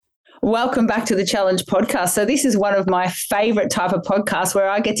Welcome back to the Challenge podcast. So this is one of my favorite type of podcasts where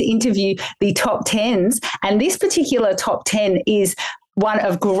I get to interview the top 10s. And this particular top 10 is one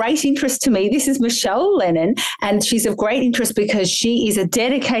of great interest to me. This is Michelle Lennon, and she's of great interest because she is a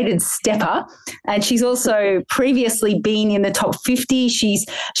dedicated stepper, and she's also previously been in the top 50. She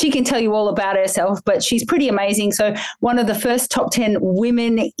can tell you all about herself, but she's pretty amazing. So one of the first top 10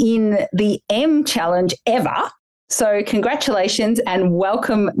 women in the M Challenge ever. So congratulations and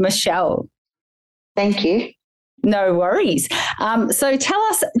welcome, Michelle. Thank you. No worries. So tell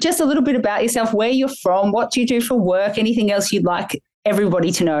us just a little bit about yourself, where you're from, what do you do for work, anything else you'd like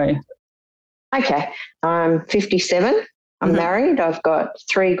everybody to know. Okay. I'm 57. I'm married. I've got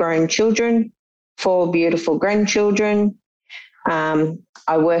 3 grown children, 4 beautiful grandchildren.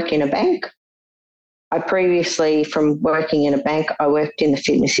 I work in a bank. I previously, from working in a bank, I worked in the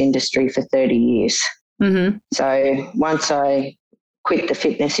fitness industry for 30 years. So once I quit the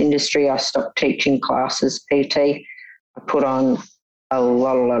fitness industry, I stopped teaching classes, PT. I put on a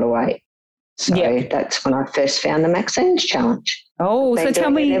lot of weight. So that's when I first found the Maxine's Challenge. Oh, so tell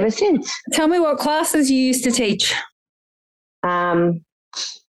me ever since. Tell me what classes you used to teach.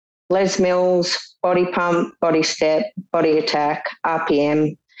 Les Mills, body pump, body step, body attack,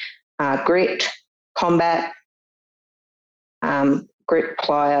 RPM, grit, combat, grit,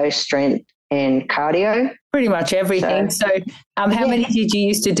 plyo, strength, and cardio. Pretty much everything. So how many did you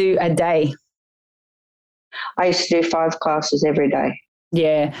used to do a day? I used to do 5 classes every day.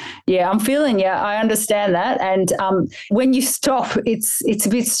 Yeah, I'm feeling you. I understand that. And when you stop, it's a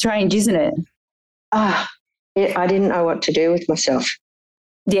bit strange, isn't it? I didn't know what to do with myself.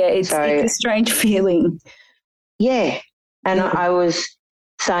 Yeah, it's a strange feeling. Yeah, and I was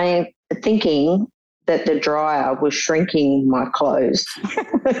thinking that the dryer was shrinking my clothes.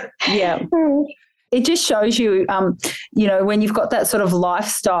 Yeah. It just shows you, when you've got that sort of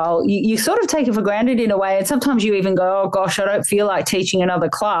lifestyle, you sort of take it for granted in a way. And sometimes you even go, oh, gosh, I don't feel like teaching another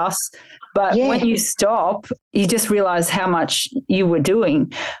class. But when you stop, you just realize how much you were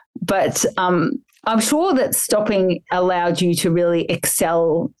doing. But I'm sure that stopping allowed you to really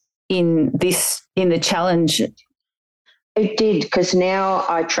excel in the challenge. It did, because now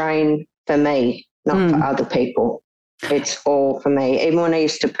I train for me, not for other people. It's all for me. Even when I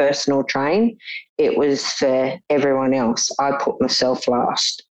used to personal train, it was for everyone else. I put myself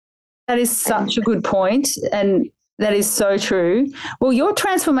last. That is such a good point, and that is so true. Well, your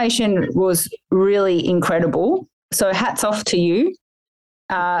transformation was really incredible. So hats off to you.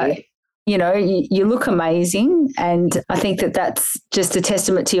 You look amazing, and I think that that's just a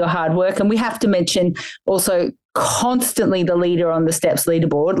testament to your hard work. And we have to mention also constantly the leader on the steps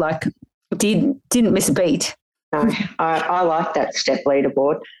leaderboard, like didn't miss a beat. No, I like that step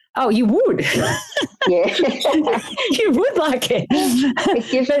leaderboard. Oh, you would? Yeah. You would like it.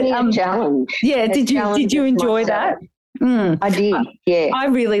 It gives me a challenge. Yeah, did you enjoy that? I did, yeah. I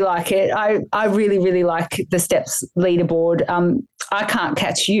really like it. I really, really like the steps leaderboard. I can't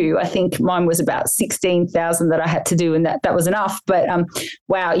catch you. I think mine was about 16,000 that I had to do, and that was enough. But,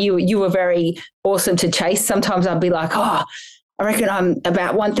 wow, you were very awesome to chase. Sometimes I'd be like, oh, I reckon I'm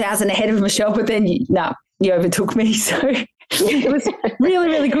about 1,000 ahead of Michelle, but then you overtook me. So it was really,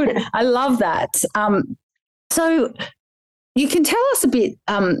 really good. I love that. So you can tell us a bit,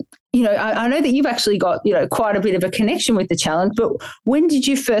 I know that you've actually got, quite a bit of a connection with the challenge, but when did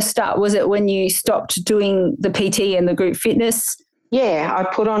you first start? Was it when you stopped doing the PT and the group fitness? Yeah, I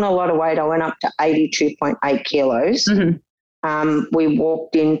put on a lot of weight. I went up to 82.8 kilos. We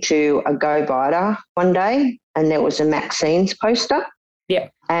walked into a Go Biter one day, and there was a Maxine's poster. Yeah.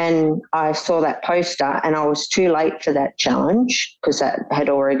 And I saw that poster, and I was too late for that challenge because that had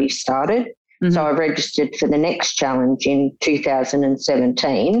already started. So I registered for the next challenge in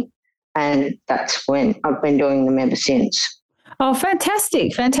 2017, and that's when I've been doing them ever since. Oh,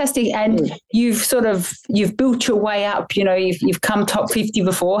 fantastic. And you've built your way up, you've come top 50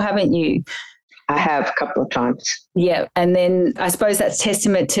 before, haven't you? I have a couple of times. Yeah. And then I suppose that's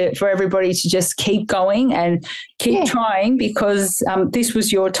testament for everybody to just keep going and keep trying, because this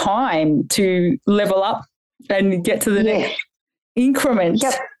was your time to level up and get to the next increment,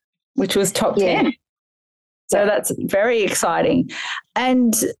 which was top 10. So that's very exciting.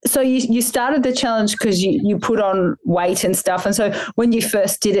 And so you started the challenge because you put on weight and stuff. And so when you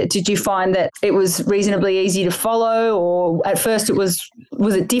first did it, did you find that it was reasonably easy to follow, or at first was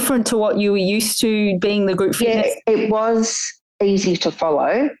it different to what you were used to being the group fitness? Yeah, it was easy to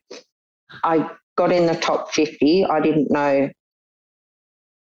follow. I got in the top 50. I didn't know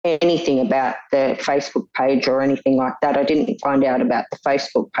anything about the Facebook page or anything like that. I didn't find out about the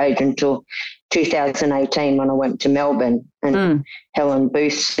Facebook page until 2018 when I went to Melbourne, and Helen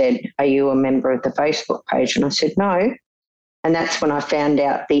Booth said, "Are you a member of the Facebook page?" And I said, "No." And that's when I found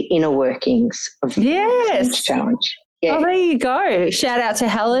out the inner workings of the Yes. challenge. Yeah. Oh, there you go. Shout out to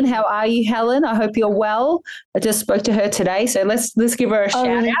Helen. How are you, Helen? I hope you're well. I just spoke to her today, so let's give her a shout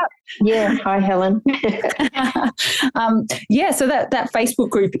out. Yeah. Hi, Helen. Yeah. So that Facebook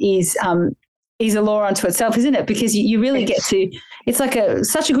group is a law unto itself, isn't it? Because you really get to. It's like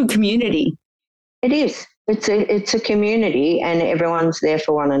such a good community. It is. It's a community, and everyone's there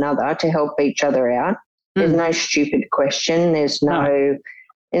for one another to help each other out. There's no stupid question. There's no.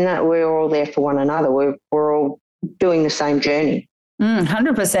 In that we're all there for one another. We're all doing the same journey.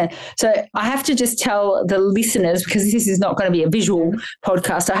 100%. So I have to just tell the listeners, because this is not going to be a visual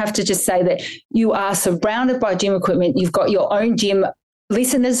podcast, I have to just say that you are surrounded by gym equipment. You've got your own gym.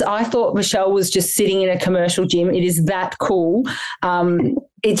 Listeners, I thought Michelle was just sitting in a commercial gym. It is that cool.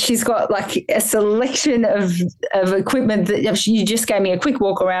 She's got like a selection of equipment that you just gave me a quick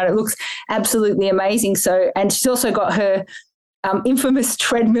walk around. It looks absolutely amazing. So, and she's also got her infamous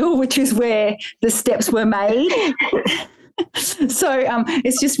treadmill, which is where the steps were made. So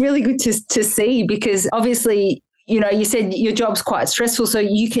it's just really good to see, because obviously, you said your job's quite stressful, so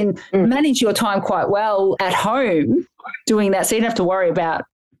you can manage your time quite well at home doing that. So you don't have to worry about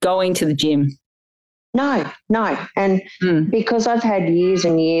going to the gym. No. And because I've had years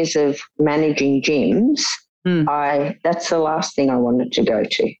and years of managing gyms, that's the last thing I wanted to go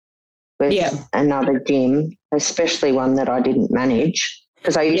to. With another gym, especially one that I didn't manage,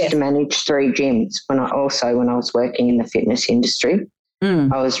 because I used to manage 3 gyms when I was working in the fitness industry.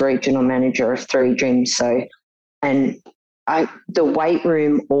 I was regional manager of 3 gyms. So, and the weight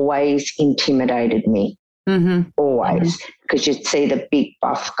room always intimidated me, always, because you'd see the big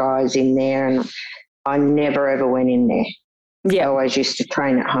buff guys in there, and I never ever went in there. Yeah, I always used to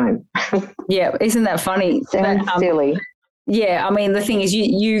train at home. Yeah, isn't that funny? Sounds silly. Yeah, I mean, the thing is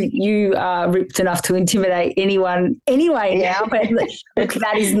you are ripped enough to intimidate anyone anyway now, but look,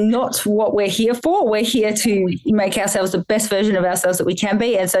 that is not what we're here for. We're here to make ourselves the best version of ourselves that we can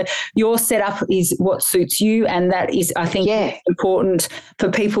be. And so your setup is what suits you, and that is, I think, important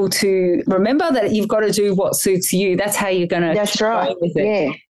for people to remember, that you've got to do what suits you. That's how you're going to. That's right. With it.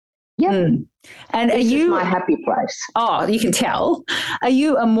 Yeah. Yep. And this is my happy place. Oh, you can tell. Are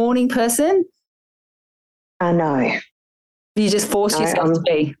you a morning person? No. You just force yourself to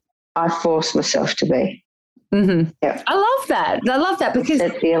be. I force myself to be. Yep. I love that because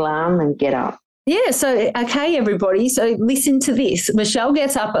set the alarm and get up. Yeah. So, okay, everybody. So listen to this. Michelle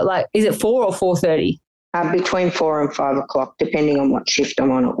gets up at is it 4 or 4:30? Between 4 and 5 o'clock, depending on what shift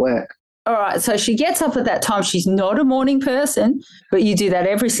I'm on at work. All right. So she gets up at that time. She's not a morning person, but you do that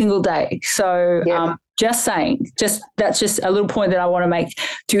every single day. So just saying, that's just a little point that I want to make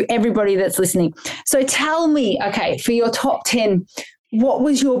to everybody that's listening. So tell me, okay, for your top 10, what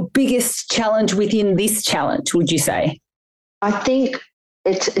was your biggest challenge within this challenge, would you say? I think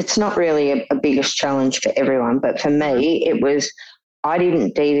it's not really a biggest challenge for everyone, but for me, it was I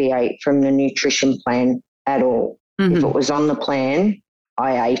didn't deviate from the nutrition plan at all. If it was on the plan,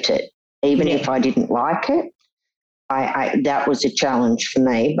 I ate it. Even if I didn't like it, that was a challenge for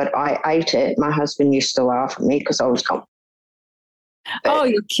me. But I ate it. My husband used to laugh at me because I was gone. Oh,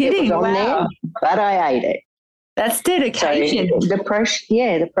 you're kidding! It was on there, but I ate it. That's dedication. So the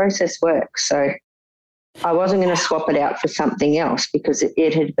process works. So I wasn't going to swap it out for something else, because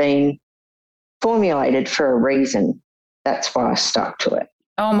it had been formulated for a reason. That's why I stuck to it.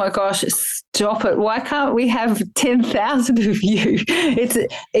 Oh my gosh, stop it. Why can't we have 10,000 of you?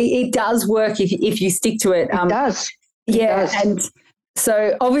 It does work if you stick to it. It does. Yeah. It does. And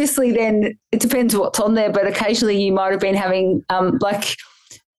so obviously then it depends what's on there, but occasionally you might have been having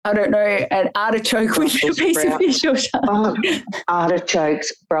I don't know, an artichoke with a piece of fish or something.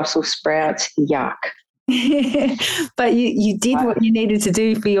 Artichokes, Brussels sprouts, yuck. But you did what you needed to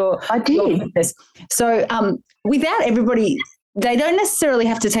do for your fitness. So without everybody, they don't necessarily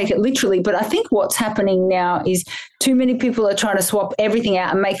have to take it literally, but I think what's happening now is too many people are trying to swap everything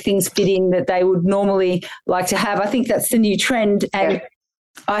out and make things fit in that they would normally like to have. I think that's the new trend. And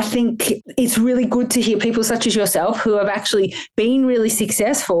I think it's really good to hear people such as yourself who have actually been really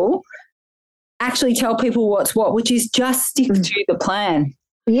successful actually tell people what's what, which is just stick to the plan.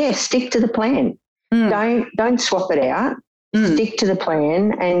 Yeah, stick to the plan. Don't swap it out. Stick to the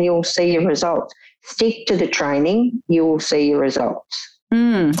plan and you'll see your results. Stick to the training, you will see your results.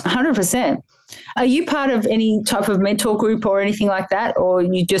 100%. Are you part of any type of mentor group or anything like that, or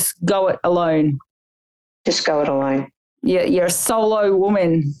you just go it alone? Just go it alone. You're a solo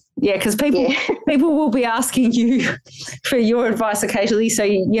woman. Yeah, because people will be asking you for your advice occasionally. So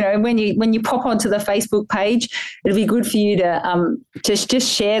when you pop onto the Facebook page, it'll be good for you to just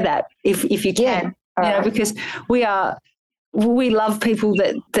share that if you can. Because we love people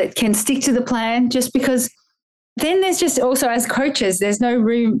that can stick to the plan. Just because then there's just also, as coaches, there's no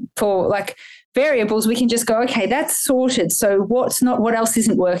room for like variables. We can just go, okay, that's sorted. So what else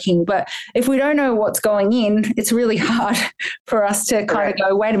isn't working? But if we don't know what's going in, it's really hard for us to kind of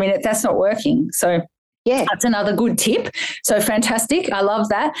go, wait a minute, that's not working. So that's another good tip. So fantastic. I love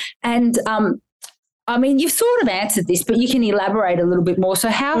that. And I mean, you've sort of answered this, but you can elaborate a little bit more. So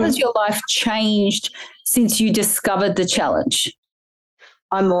how has your life changed since you discovered the challenge?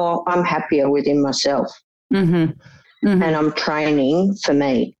 I'm happier within myself. And I'm training for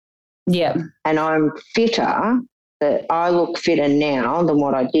me. Yeah. And I'm fitter, that I look fitter now than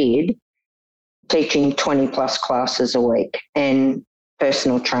what I did teaching 20 plus classes a week and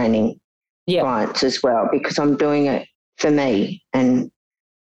personal training clients as well, because I'm doing it for me. And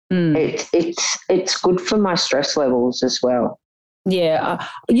it's good for my stress levels as well. Yeah.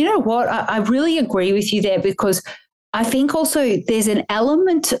 You know what? I really agree with you there, because I think also there's an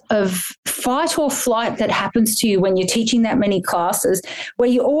element of fight or flight that happens to you when you're teaching that many classes, where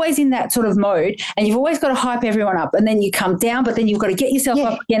you're always in that sort of mode and you've always got to hype everyone up, and then you come down, but then you've got to get yourself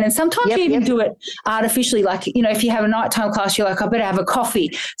up again. And sometimes you even do it artificially. Like, if you have a nighttime class, you're like, I better have a coffee.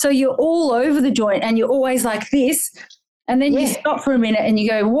 So you're all over the joint and you're always like this. And then you stop for a minute and you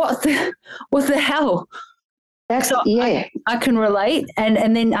go, what the hell? I can relate.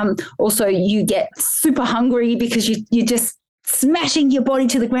 And then also you get super hungry because you're just smashing your body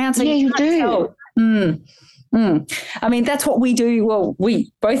to the ground. So you do. I mean, that's what we do. Well, we,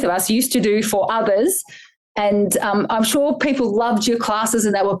 both of us, used to do for others. And I'm sure people loved your classes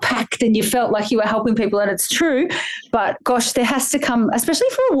and they were packed and you felt like you were helping people, and it's true. But gosh, there has to come, especially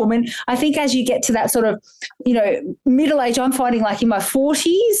for a woman, I think as you get to that sort of, middle age, I'm finding like in my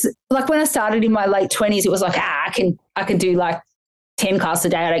 40s, like when I started in my late 20s, it was like, I can do like 10 classes a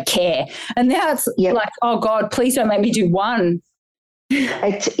day, I don't care. And now it's like, oh God, please don't make me do one.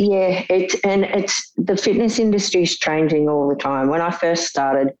 It's the fitness industry is changing all the time. When I first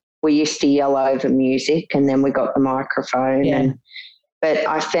started, we used to yell over music, and then we got the microphone. But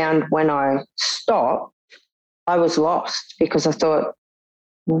I found when I stopped, I was lost, because I thought,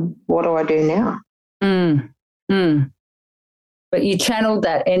 well, what do I do now? But you channeled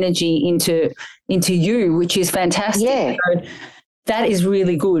that energy into you, which is fantastic. Yeah. So that is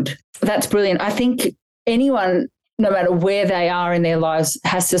really good. That's brilliant. I think anyone, no matter where they are in their lives,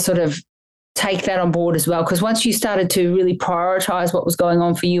 has to sort of take that on board as well, because once you started to really prioritize what was going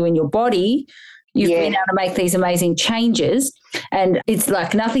on for you in your body, you've been able to make these amazing changes. And it's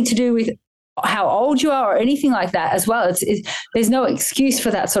like nothing to do with how old you are or anything like that as well. There's no excuse for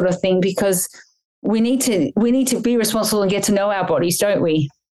that sort of thing, because we need to be responsible and get to know our bodies, don't we?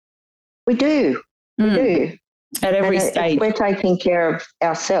 We do. We do. At every stage. If we're taking care of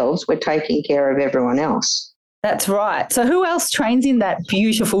ourselves, we're taking care of everyone else. That's right. So who else trains in that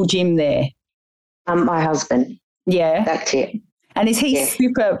beautiful gym there? My husband. Yeah. That's it. And is he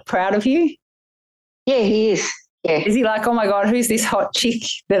super proud of you? Yeah, he is. Yeah. Is he like, oh my God, who's this hot chick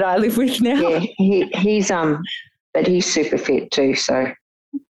that I live with now? Yeah, he's but he's super fit too, so.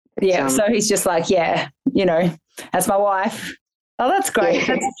 So he's just like, that's my wife. Oh, that's great.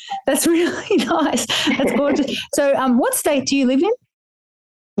 Yeah. That's really nice. That's gorgeous. So what state do you live in?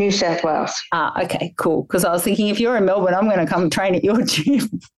 New South Wales. Okay, cool. Because I was thinking, if you're in Melbourne, I'm going to come train at your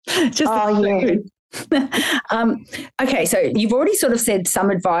gym. Okay, so you've already sort of said some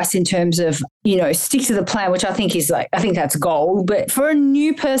advice in terms of, stick to the plan, which I think that's gold. But for a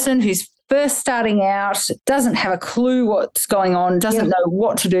new person who's first starting out, doesn't have a clue what's going on, doesn't know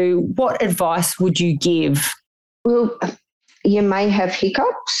what to do, what advice would you give? Well, you may have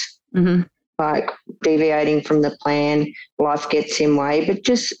hiccups. Like deviating from the plan, life gets in way, but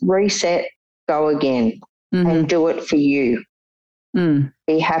just reset, go again, and do it for you.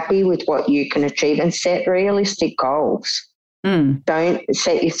 Be happy with what you can achieve and set realistic goals. Don't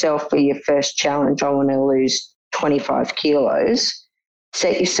set yourself for your first challenge, I want to lose 25 kilos.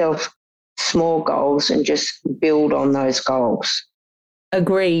 Set yourself small goals and just build on those goals.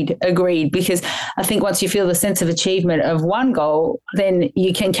 Agreed. Because I think once you feel the sense of achievement of one goal, then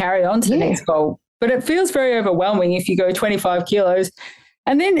you can carry on to the next goal. But it feels very overwhelming if you go 25 kilos.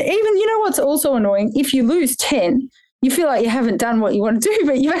 And then even, what's also annoying, if you lose 10, you feel like you haven't done what you want to do,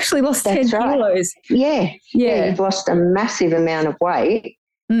 but you've actually lost 10 kilos. Yeah. You've lost a massive amount of weight,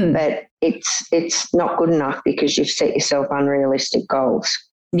 but it's not good enough because you've set yourself unrealistic goals.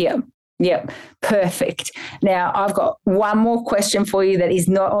 Yeah. Yep, perfect. Now, I've got one more question for you that is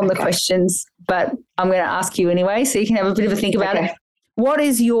not on the questions, but I'm going to ask you anyway, so you can have a bit of a think about it. What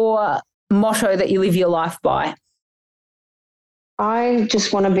is your motto that you live your life by? I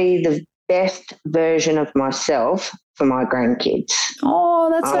just want to be the best version of myself for my grandkids.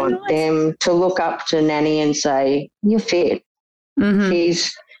 Oh, that's so nice. I want them to look up to Nanny and say, you're fit. Mm-hmm.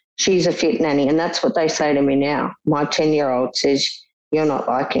 She's a fit nanny, and that's what they say to me now. My 10-year-old says, you're not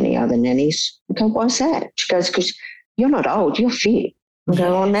like any other nannies. I go, why's that? She goes, because you're not old, you're fit. I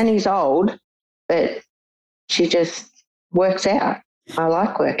go, well, Nanny's old, but she just works out. I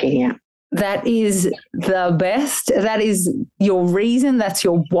like working out. That is the best. That is your reason. That's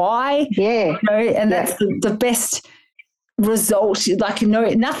your why. Yeah. And that's the best result. Like,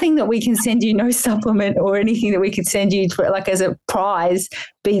 nothing that we can send you, no supplement or anything that we could send you for, like, as a prize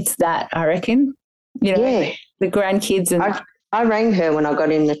beats that, I reckon. The grandkids. And I rang her when I got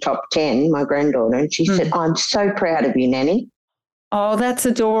in the top 10, my granddaughter, and she said, I'm so proud of you, Nanny. Oh, that's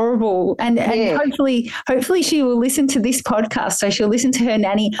adorable. And hopefully she will listen to this podcast. So she'll listen to her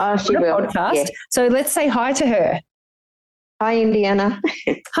nanny podcast. Yeah. So let's say hi to her. Hi, Indiana.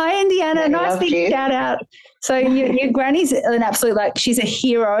 Hi, Indiana. Nice big shout out. So your granny's an absolute, like, she's a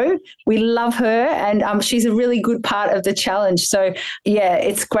hero. We love her, and she's a really good part of the challenge. So yeah,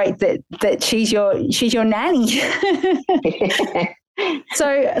 it's great that she's your nanny.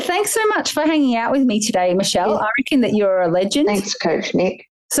 So thanks so much for hanging out with me today, Michelle. I reckon that you're a legend. Thanks, Coach Nick.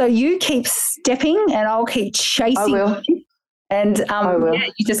 So you keep stepping and I'll keep chasing. I will. You. And I will.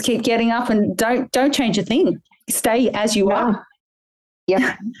 You just keep getting up and don't change a thing. Stay as you are.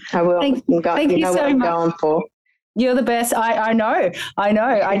 Yeah, I will. Thank you so what I'm much. Going for. You're the best. I know.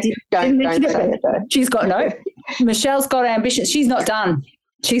 I didn't mention it. She's got Michelle's got ambition. She's not done.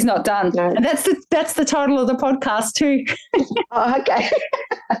 No. And that's the title of the podcast too. Oh, okay.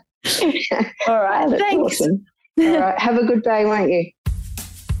 All right. Thanks. Awesome. All right. Have a good day, won't you?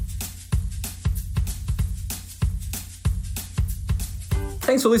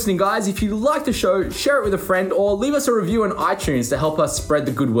 Thanks for listening, guys. If you like the show, share it with a friend or leave us a review on iTunes to help us spread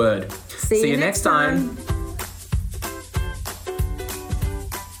the good word. See you next time.